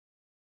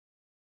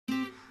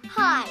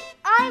Hi,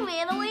 I'm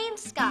Anna Wayne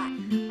Scott.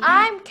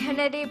 I'm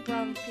Kennedy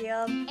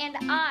Brumfield. And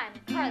I'm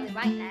Carly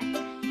Whiteneck.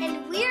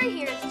 And we're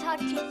here to talk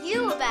to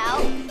you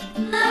about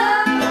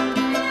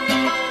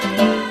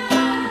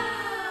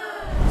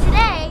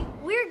Today,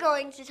 we're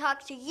going to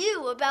talk to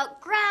you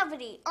about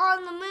gravity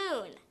on the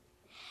moon.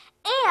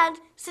 And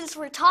since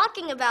we're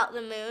talking about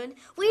the moon,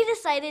 we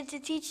decided to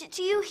teach it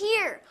to you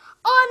here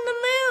on the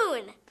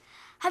moon.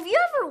 Have you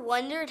ever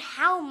wondered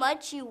how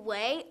much you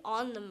weigh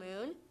on the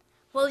moon?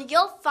 Well,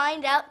 you'll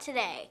find out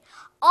today.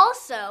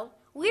 Also,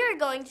 we are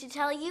going to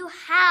tell you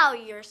how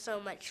you're so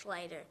much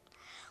lighter.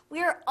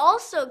 We are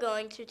also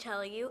going to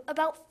tell you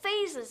about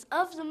phases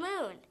of the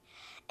moon.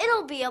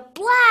 It'll be a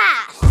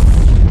blast!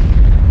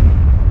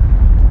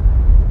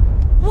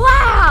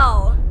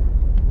 Wow!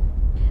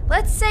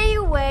 Let's say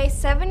you weigh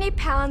 70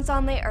 pounds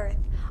on the Earth.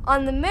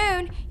 On the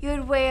moon, you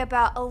would weigh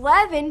about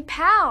 11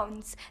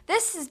 pounds.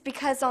 This is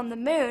because on the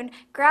moon,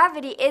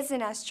 gravity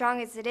isn't as strong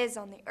as it is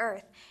on the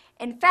Earth.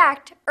 In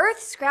fact,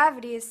 Earth's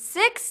gravity is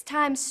 6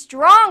 times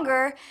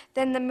stronger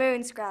than the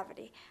moon's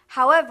gravity.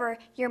 However,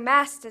 your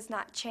mass does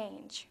not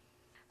change.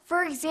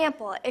 For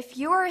example, if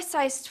you are a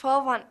size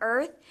 12 on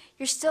Earth,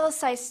 you're still a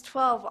size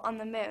 12 on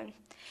the moon.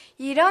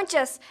 You don't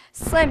just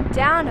slim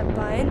down a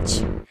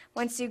bunch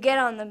once you get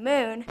on the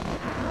moon.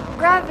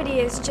 Gravity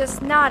is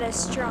just not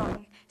as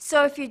strong.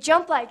 So if you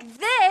jump like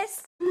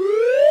this,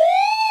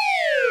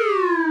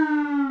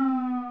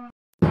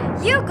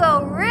 you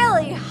go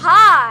really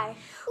high.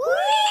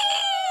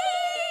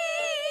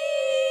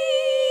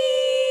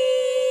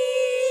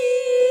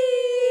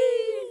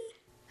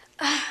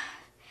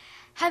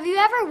 Have you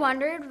ever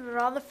wondered what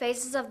all the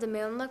phases of the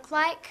moon look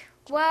like?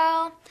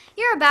 Well,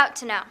 you're about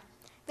to know.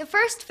 The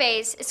first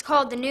phase is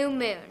called the new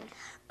moon.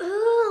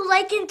 Ooh,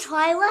 like in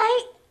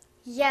Twilight?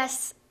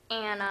 Yes,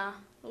 Anna,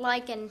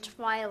 like in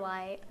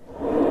Twilight.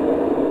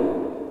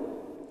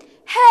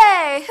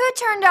 Hey, who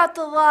turned out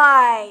the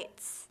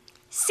lights?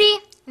 See,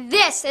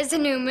 this is a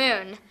new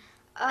moon.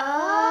 Oh.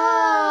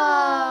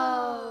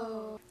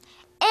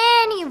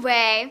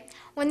 Anyway,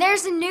 when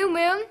there's a new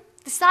moon,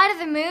 the side of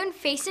the moon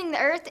facing the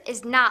Earth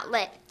is not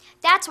lit.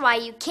 That's why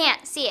you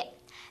can't see it.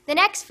 The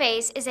next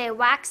phase is a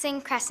waxing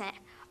crescent.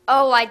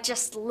 Oh, I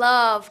just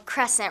love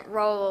crescent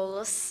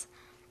rolls.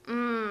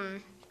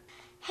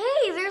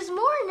 Hey, there's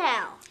more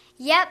now.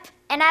 Yep,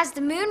 and as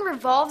the moon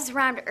revolves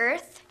around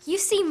Earth, you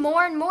see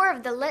more and more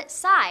of the lit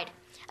side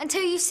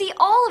until you see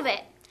all of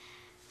it.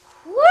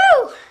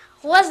 Woo!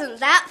 Wasn't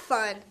that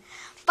fun?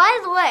 By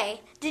the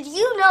way, did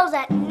you know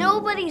that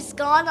nobody's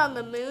gone on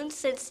the moon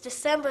since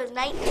December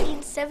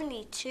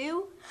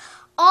 1972?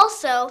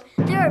 Also,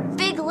 there are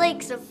big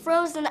lakes of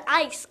frozen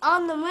ice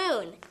on the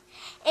moon.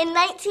 In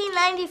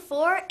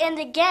 1994 and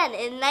again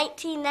in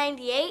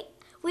 1998,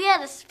 we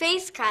had a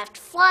spacecraft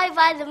fly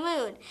by the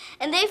moon,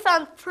 and they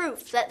found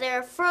proof that there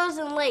are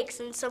frozen lakes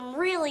in some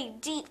really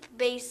deep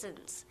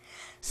basins.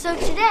 So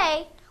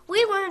today,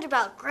 we learned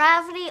about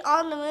gravity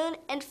on the moon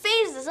and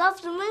phases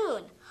of the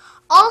moon.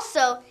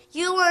 Also,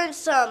 you learned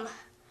some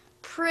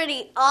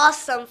pretty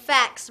awesome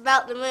facts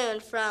about the moon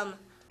from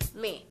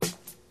me.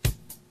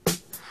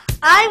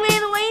 I'm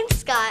Anna Wayne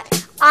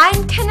Scott.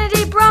 I'm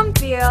Kennedy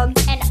Brumfield.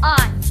 And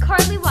I'm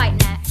Carly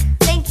Whiteneck.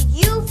 Thank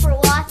you for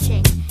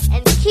watching,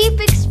 and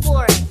keep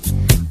exploring.